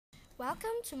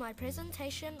Welcome to my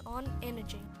presentation on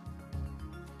energy.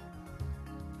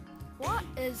 What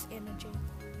is energy?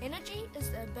 Energy is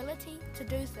the ability to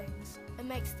do things. It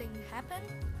makes things happen,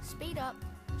 speed up,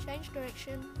 change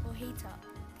direction, or heat up.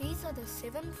 These are the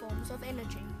 7 forms of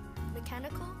energy: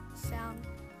 mechanical, sound,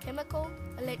 chemical,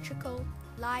 electrical,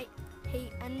 light,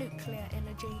 heat and nuclear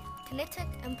energy, kinetic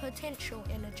and potential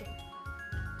energy.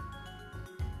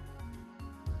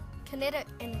 Kinetic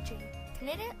energy.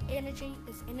 Kinetic energy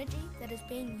is energy that is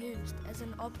being used as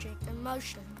an object in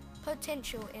motion.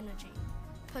 Potential energy.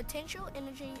 Potential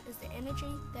energy is the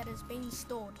energy that is being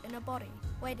stored in a body,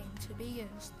 waiting to be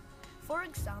used. For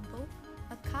example,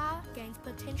 a car gains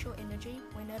potential energy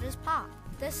when it is parked.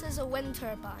 This is a wind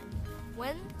turbine.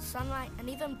 Wind, sunlight, and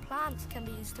even plants can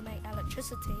be used to make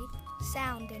electricity.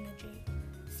 Sound energy.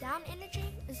 Sound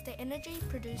energy is the energy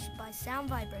produced by sound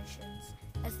vibrations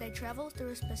as they travel through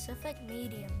a specific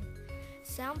medium.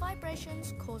 Sound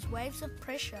vibrations cause waves of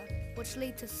pressure which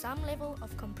lead to some level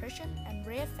of compression and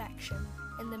rarefaction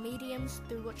in the mediums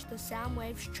through which the sound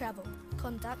waves travel: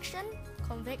 conduction,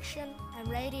 convection, and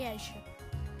radiation.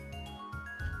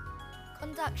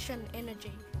 Conduction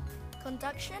energy.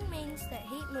 Conduction means that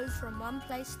heat moves from one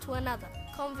place to another.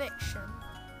 Convection.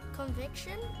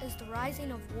 Convection is the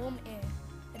rising of warm air.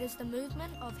 It is the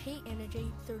movement of heat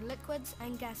energy through liquids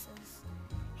and gases.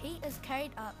 Heat is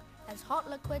carried up as hot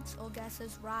liquids or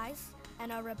gases rise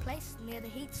and are replaced near the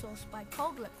heat source by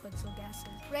cold liquids or gases.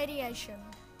 Radiation.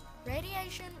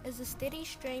 Radiation is a steady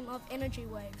stream of energy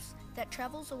waves that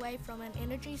travels away from an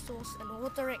energy source in all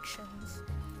directions.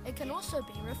 It can also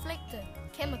be reflected.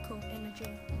 Chemical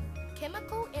energy.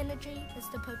 Chemical energy is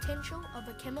the potential of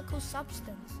a chemical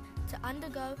substance to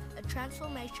undergo a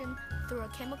transformation through a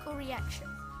chemical reaction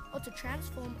or to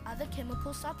transform other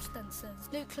chemical substances.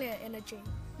 Nuclear energy.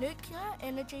 Nuclear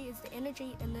energy is the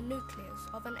energy in the nucleus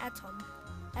of an atom.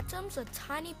 Atoms are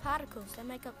tiny particles that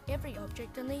make up every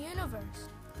object in the universe.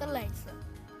 The laser.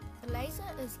 The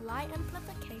laser is light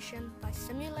amplification by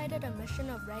simulated emission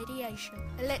of radiation.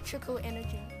 Electrical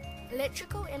energy.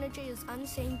 Electrical energy is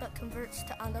unseen but converts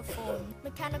to other forms.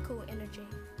 Mechanical energy.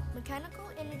 Mechanical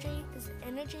energy is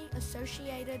energy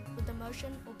associated with the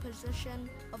motion or position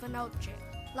of an object.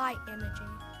 Light energy.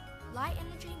 Light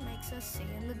energy makes us see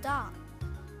in the dark.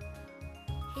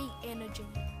 Heat energy.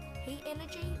 Heat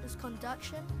energy is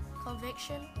conduction,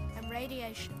 convection, and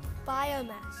radiation.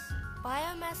 Biomass.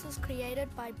 Biomass is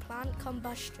created by plant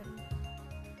combustion.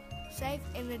 Save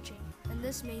energy, and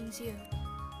this means you.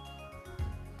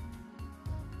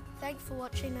 Thanks for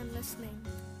watching and listening.